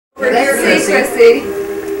Chrissy.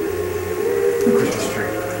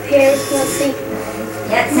 Here's Chrissy.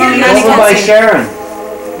 Yes. Over by Sharon.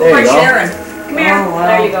 There you go. Sharon. Come here. Oh, wow.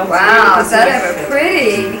 There you go. Wow, is that ever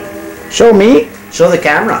pretty? Show me. Show the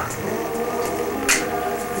camera.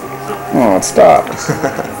 Oh, it stopped.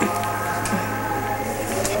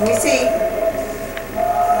 Let me see.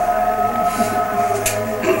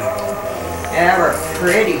 Ever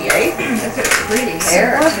pretty, eh? That's a pretty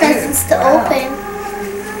hair. More presents to open.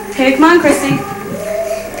 Okay, come on, Chrissy.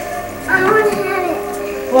 I want to have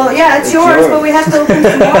it. Well, yeah, it's yours, yours. but we have to open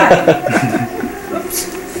some more. Oops.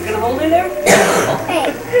 You gonna hold her there?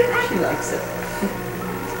 Hey, She likes it.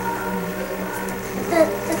 that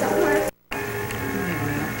doesn't work.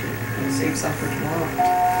 I'll save some for tomorrow.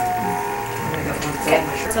 I got one for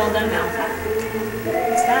my shirt. It's all done now.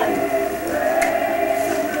 What's that?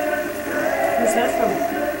 What's that from?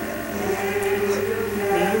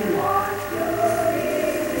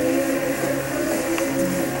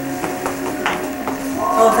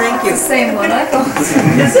 Oh, thank you. The same one I thought.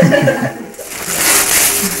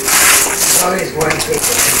 Always one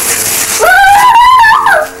paper.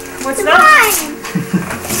 What's that? Mine.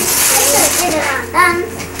 I gotta get it undone.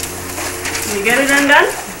 You get it undone?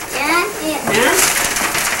 Yeah, yeah. Yeah?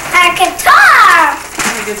 A guitar.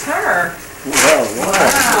 A guitar. Wow.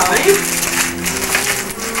 Wow.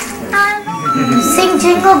 Sing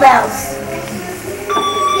Jingle Bells.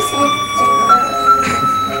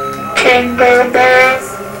 Jingle Bells.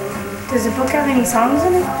 Does the book have any songs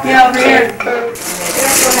in it? Yeah, over here.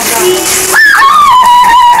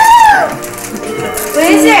 What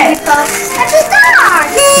is it? A guitar.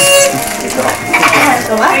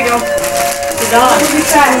 There you go. The dog.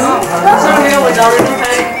 It's not real with dog.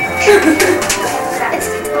 It's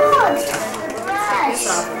a dog. Brush.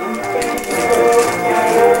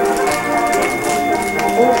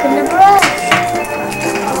 Open the brush.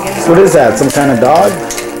 So what is that? Some kind of dog?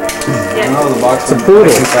 No, the box It's a poodle.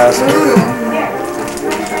 It's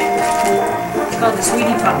called the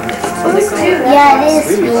Sweetie Pop. So they call it. Yeah, it is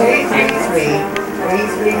sweet.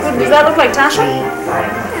 Does that look like Tasha?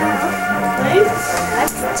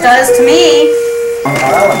 Does to me.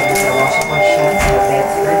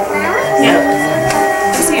 Yeah.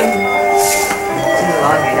 See him.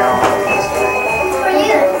 For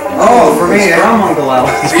you. Oh, for me, from Uncle Al.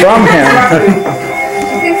 It's from him. I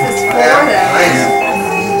think this is for them.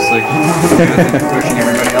 Just like wishing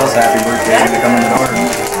everybody else happy birthday when they come in the door.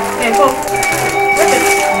 Okay, cool.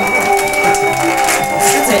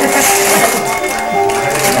 That's it.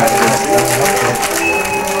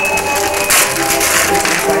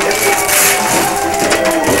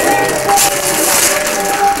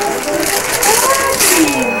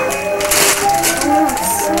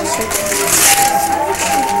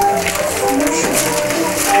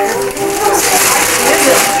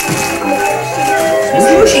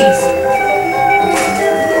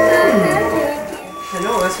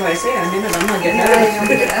 That's what I say. I'm in it. I'm not getting out of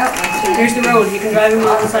You'll get out once you- Here's the road. You can drive him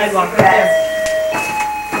on the sidewalk right there.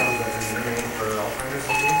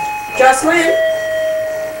 Jocelyn?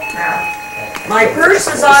 My purse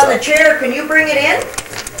is on the chair. Can you bring it in?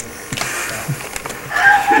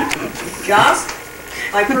 Joss?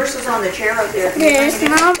 My purse is on the chair out there. There's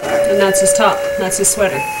no. And that's his top. That's his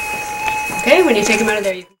sweater. Okay, when you take him out of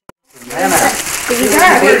there, you can.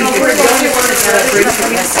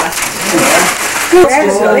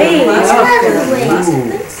 It's not a waist.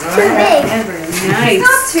 Too big. Nice.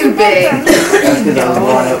 Not too big. That's because I was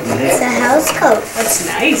born out in the It's hay. a house coat. That's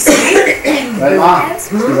nice. Right, Mom? That's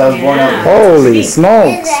because I was born out in the hay. Holy It's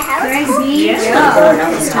smokes. a house coat.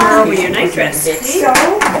 Yeah. It's all over your nightdress. See? Or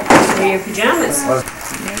your pajamas.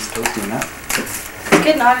 Toasting that.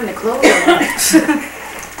 Get not in the clothes.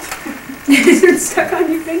 Is it stuck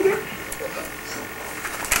on your finger?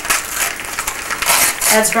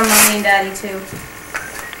 That's from Mommy and Daddy too.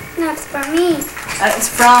 That's for me. It's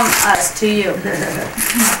from us to you.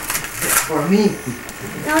 For me.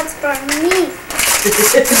 No, it's for me.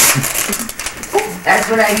 That's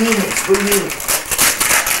what I mean. It's for me.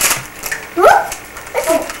 Whoop.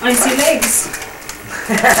 I see legs.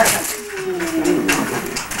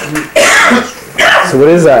 So what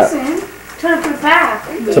is that? Turn it back.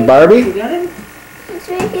 It's a Barbie? You got it? It's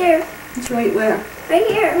right here. It's right where? Right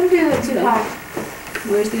here. Don't do it too high.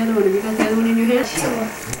 Where's the other one? Have you got the other one in your hand?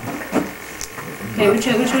 Okay, which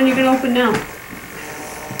one are you going to open now?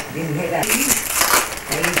 Didn't hear that.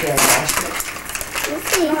 I need to Let's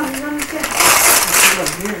see.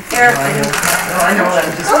 There. I know that.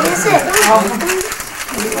 Oh, is it?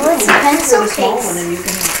 Oh, it's a pencil Small one case. and you can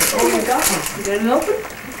have it. Oh, you got one. You got it open?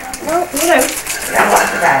 Nope. Pull it out. I want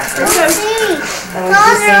that. Let's see. I was Close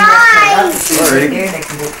just your saying that. eyes. Sorry. There, they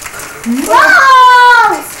can go. Close!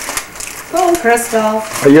 Oh, Crystal.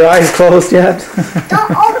 Are your eyes closed yet? Don't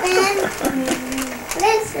open. What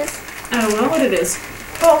is this? I don't know what it is.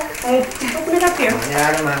 Oh, open it up here. Get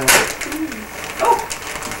out of my way.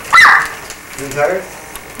 You tired?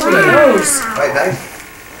 Tomatoes. Late night?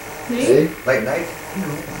 See? Late night?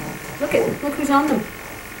 Look who's on them.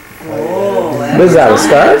 Oh, What is that, a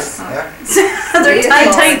scarf? Yeah. They're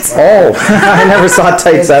tight tights. Oh, I never saw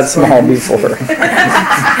tights that small before.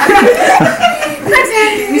 What's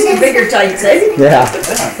in Use the this? bigger tights, eh? Yeah.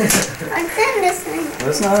 What's in this thing?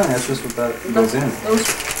 That's not, that's just what that goes in. I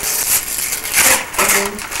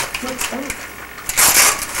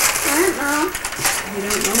don't know. You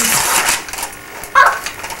don't know.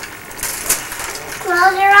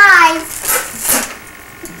 Close your eyes.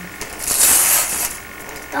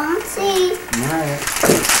 Don't see. Alright.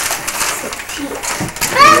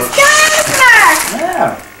 Best Transfer!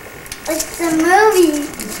 Yeah. It's a movie.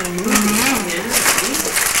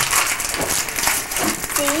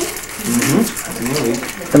 See? That's a movie.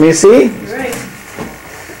 Let me see.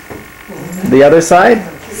 The other side?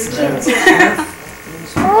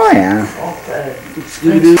 Oh, yeah.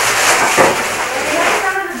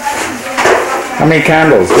 How many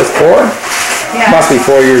candles? Just 4? Yeah. Must be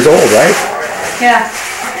 4 years old, right? Yeah.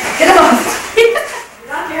 Get them off.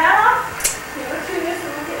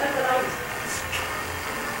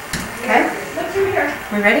 Okay.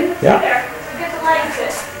 We ready? Yeah.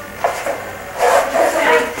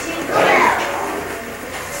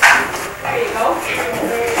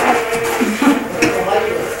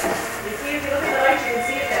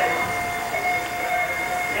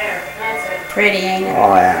 Pretty, ain't it?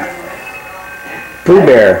 Oh, yeah. Pooh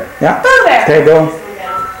Bear. Yeah. Pooh Bear. Okay, go.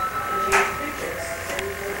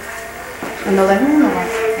 Another one, or I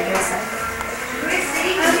guess so.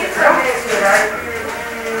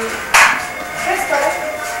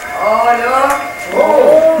 Oh, look.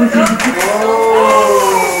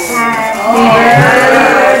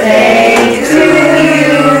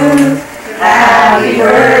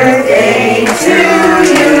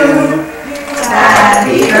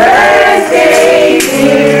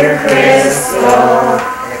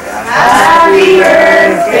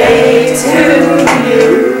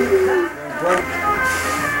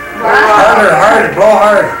 Harder, hard, blow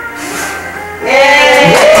hard.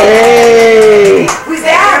 Hey! Who's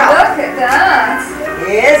that? Look at that.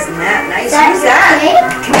 Isn't that nice? Is that Who's that? cake?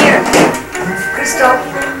 Come here. Crystal.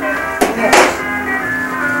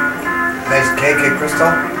 Nice cake, eh,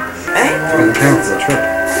 Crystal? Eh?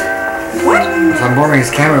 What? I'm borrowing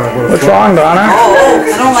his camera. What's wrong, Donna? Oh,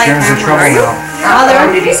 I don't like Sharon's in trouble now.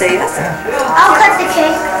 Mother, did you say yes? I'll cut the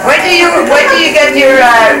cake. When do you get your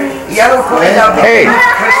yellow coin out? Hey!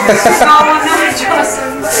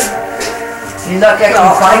 You look at you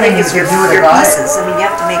finding if you're doing your pieces. I mean, you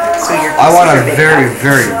have to make it so you're. I want a very,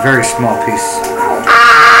 very, very small piece.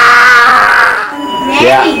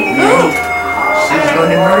 Yeah. She's going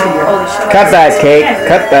to murder you. Cut that cake.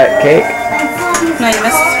 Cut that cake. No, you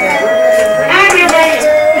missed it. Everybody.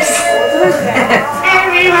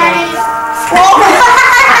 Everybody.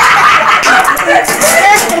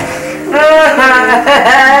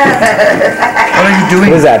 What are you doing?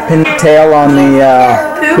 What is that? Pintail on the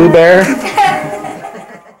Pooh Bear?